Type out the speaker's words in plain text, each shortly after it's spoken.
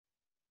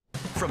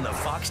From the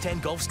Fox 10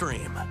 Gulf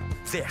Stream,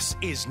 this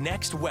is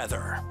Next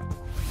Weather.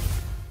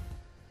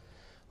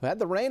 We had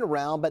the rain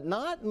around, but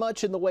not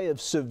much in the way of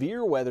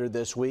severe weather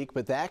this week,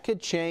 but that could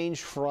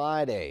change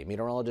Friday.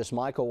 Meteorologist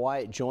Michael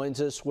White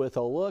joins us with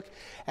a look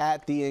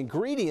at the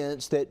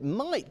ingredients that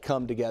might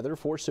come together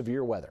for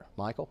severe weather.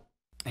 Michael?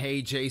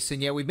 Hey,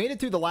 Jason. Yeah, we've made it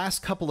through the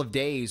last couple of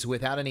days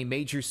without any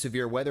major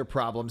severe weather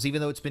problems.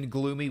 Even though it's been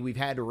gloomy, we've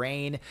had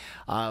rain.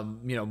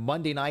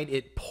 Monday night,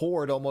 it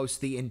poured almost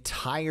the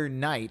entire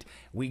night.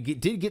 We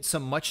did get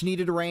some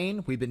much-needed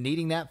rain. We've been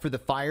needing that for the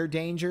fire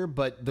danger.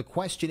 But the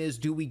question is,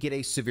 do we get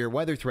a severe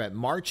weather threat?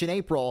 March and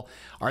April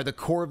are the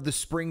core of the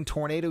spring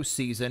tornado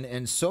season,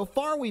 and so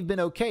far we've been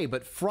okay.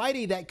 But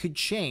Friday, that could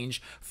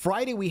change.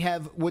 Friday, we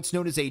have what's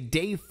known as a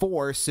Day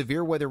 4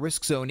 severe weather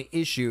risk zone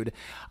issued.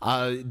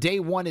 Day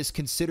 1 is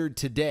considered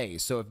today.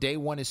 So if Day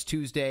 1 is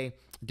Tuesday,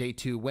 Day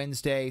 2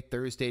 Wednesday,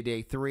 Thursday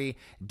Day 3,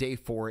 Day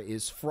 4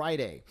 is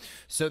Friday.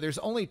 So there's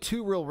only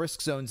two real risk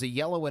zones, a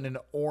yellow and an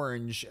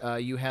orange.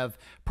 You have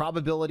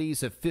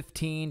probabilities of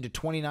 15 to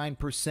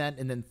 29%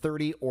 and then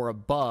 30 or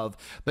above.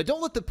 But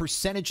don't let the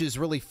percentages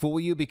really fool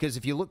you, because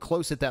if you look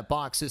close at that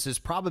box, this is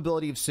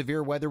probability of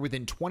severe weather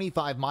within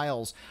 25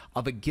 miles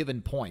of a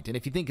given point. And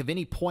if you think of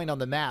any point on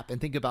the map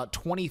and think about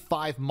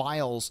 25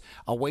 miles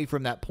away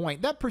from that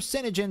point, that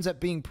percentage ends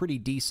up being pretty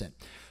decent.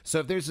 So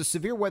if there's a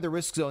severe weather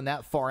risk zone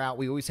that far out,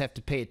 we always have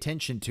to pay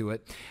attention to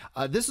it.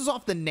 This is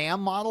off the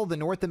NAM model, the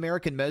North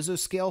American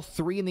Mesoscale,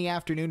 3 in the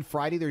afternoon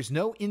Friday. There's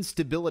no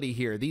instability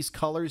here. These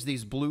colors,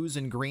 these blues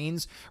and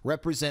greens,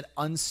 represent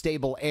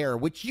unstable air,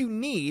 which you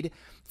need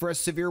for a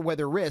severe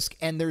weather risk,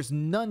 and there's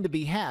none to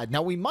be had.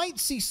 Now, we might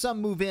see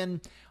some move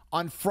in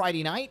on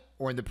Friday night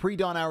or in the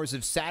pre-dawn hours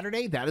of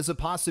Saturday. That is a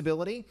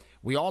possibility.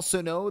 We also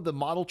know the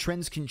model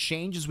trends can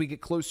change as we get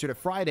closer to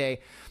Friday,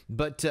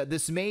 but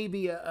this may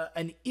be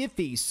an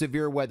iffy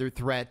severe weather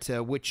threat,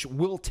 which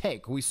we'll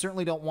take. We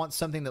certainly don't want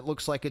something that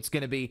looks like it's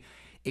going to be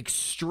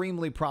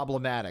extremely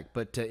problematic,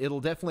 but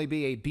it'll definitely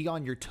be a be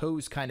on your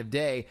toes kind of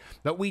day.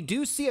 But we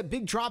do see a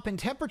big drop in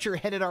temperature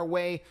headed our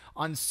way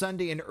on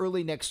Sunday and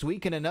early next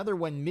week, and another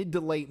one mid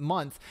to late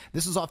month.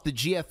 This is off the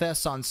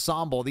GFS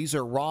Ensemble. These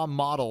are raw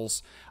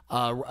models,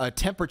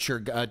 temperature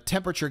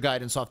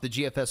guidance off the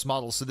GFS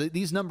model. So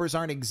these numbers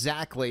aren't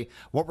exactly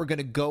what we're going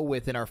to go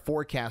with in our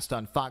forecast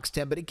on Fox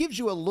 10, but it gives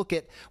you a look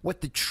at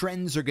what the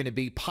trends are going to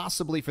be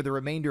possibly for the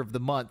remainder of the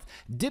month.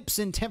 Dips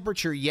in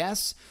temperature,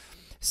 yes.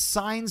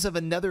 Signs of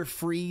another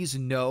freeze,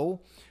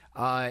 no.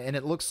 And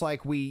it looks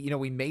like we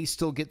may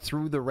still get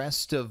through the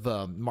rest of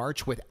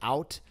March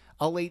without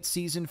a late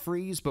season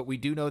freeze, but we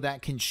do know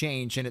that can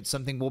change, and it's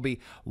something we'll be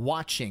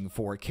watching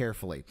for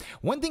carefully.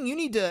 One thing you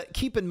need to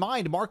keep in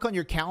mind, mark on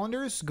your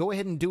calendars, go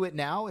ahead and do it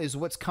now, is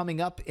what's coming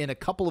up in a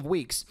couple of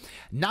weeks.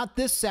 Not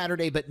this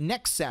Saturday, but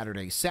next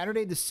Saturday,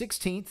 Saturday the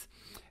 16th.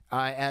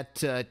 At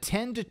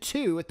 10 to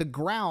 2 at the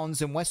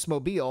grounds in West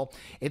Mobile.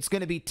 It's going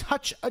to be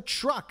Touch a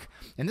Truck,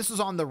 and this is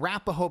on the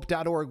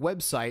Rapahope.org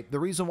website. The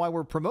reason why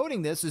we're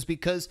promoting this is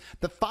because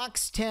the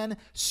Fox 10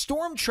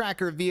 Storm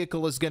Tracker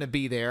vehicle is going to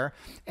be there,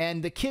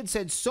 and the kids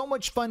had so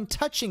much fun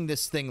touching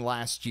this thing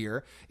last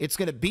year. It's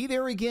going to be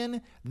there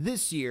again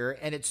this year,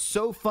 and it's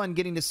so fun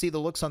getting to see the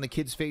looks on the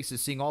kids'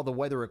 faces, seeing all the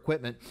weather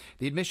equipment.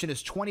 The admission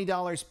is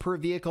 $20 per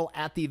vehicle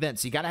at the event,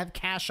 so you got to have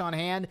cash on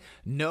hand.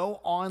 No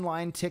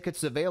online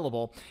tickets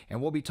available. And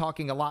we'll be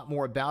talking a lot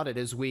more about it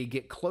as we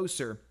get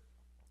closer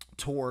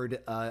toward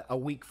a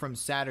week from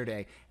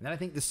Saturday. And then I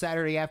think the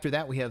Saturday after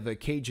that, we have a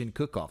Cajun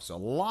cook-off. So a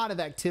lot of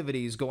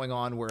activities going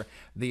on where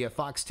the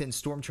Fox 10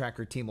 Storm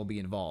Tracker team will be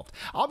involved.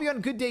 I'll be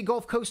on Good Day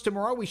Gulf Coast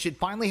tomorrow. We should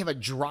finally have a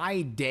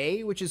dry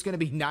day, which is going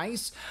to be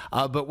nice.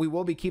 But we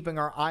will be keeping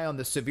our eye on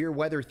the severe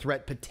weather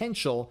threat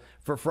potential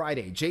for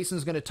Friday.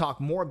 Jason's going to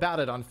talk more about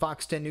it on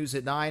Fox 10 News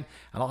at 9,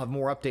 and I'll have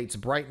more updates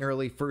bright and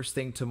early first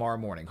thing tomorrow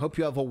morning. Hope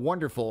you have a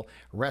wonderful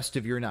rest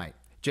of your night.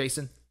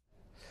 Jason?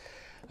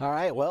 All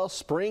right, well,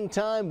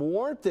 springtime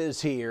warmth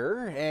is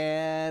here,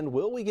 and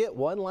will we get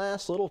one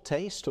last little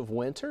taste of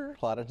winter?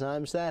 A lot of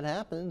times that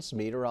happens.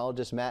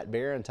 Meteorologist Matt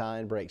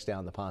Barentine breaks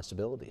down the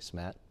possibilities.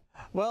 Matt?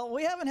 Well,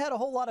 we haven't had a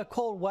whole lot of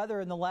cold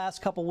weather in the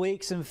last couple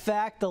weeks. In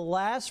fact, the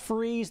last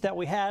freeze that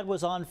we had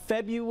was on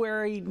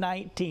February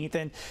 19th,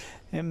 and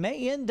it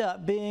may end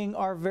up being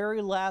our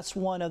very last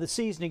one of the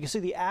season. You can see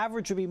the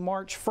average would be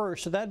March 1st,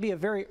 so that'd be a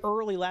very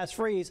early last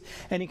freeze.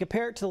 And you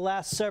compare it to the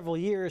last several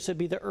years, it'd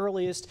be the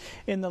earliest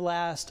in the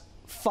last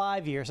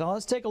 5 years. Now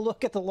let's take a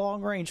look at the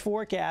long-range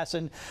forecast,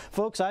 and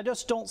folks, I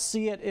just don't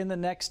see it in the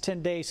next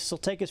 10 days. This will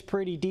take us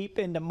pretty deep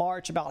into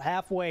March, about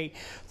halfway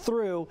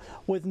through,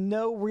 with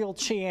no real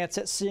chance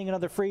at seeing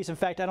another freeze. In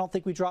fact, I don't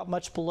think we drop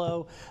much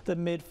below the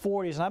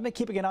mid-40s, and I've been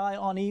keeping an eye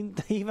on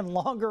even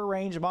longer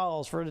range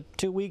models for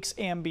 2 weeks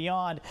and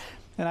beyond.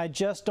 and I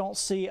just don't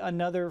see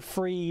another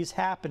freeze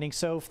happening.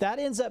 So if that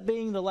ends up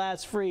being the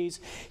last freeze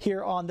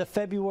here on the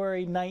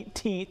February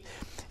 19th,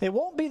 it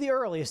won't be the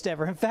earliest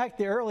ever. In fact,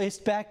 the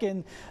earliest back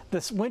in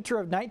this winter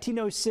of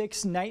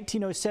 1906,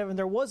 1907,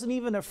 there wasn't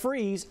even a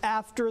freeze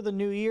after the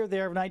new year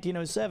there of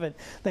 1907.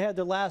 They had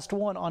their last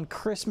one on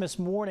Christmas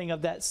morning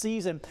of that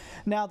season.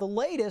 Now, the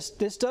latest,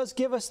 this does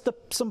give us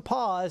some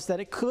pause that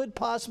it could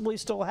possibly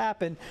still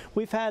happen.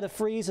 We've had a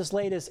freeze as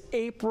late as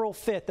April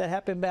 5th. That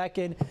happened back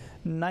in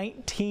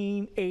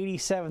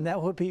 1987.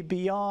 That would be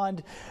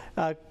beyond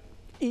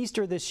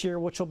Easter this year,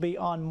 which will be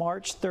on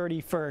March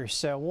 31st.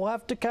 So we'll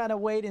have to kind of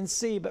wait and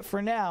see. But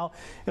for now,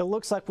 it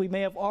looks like we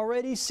may have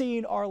already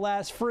seen our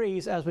last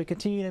freeze as we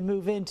continue to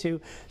move into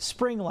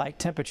spring-like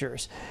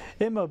temperatures.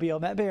 In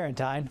Mobile, Matt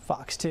Barentine,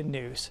 Fox 10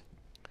 News.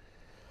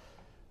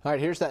 All right,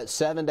 here's that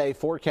 7-day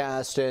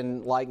forecast,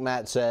 and like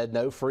Matt said,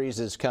 no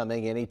freezes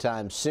coming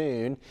anytime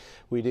soon.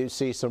 We do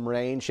see some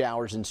rain,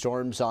 showers, and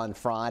storms on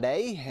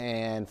Friday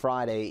and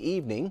Friday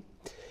evening.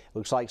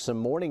 Looks like some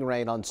morning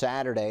rain on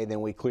Saturday,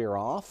 then we clear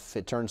off.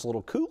 It turns a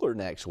little cooler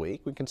next week.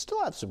 We can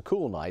still have some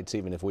cool nights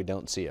even if we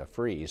don't see a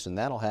freeze, and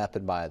that'll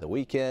happen by the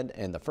weekend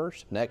and the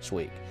first next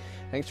week.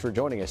 Thanks for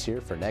joining us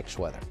here for Next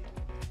Weather.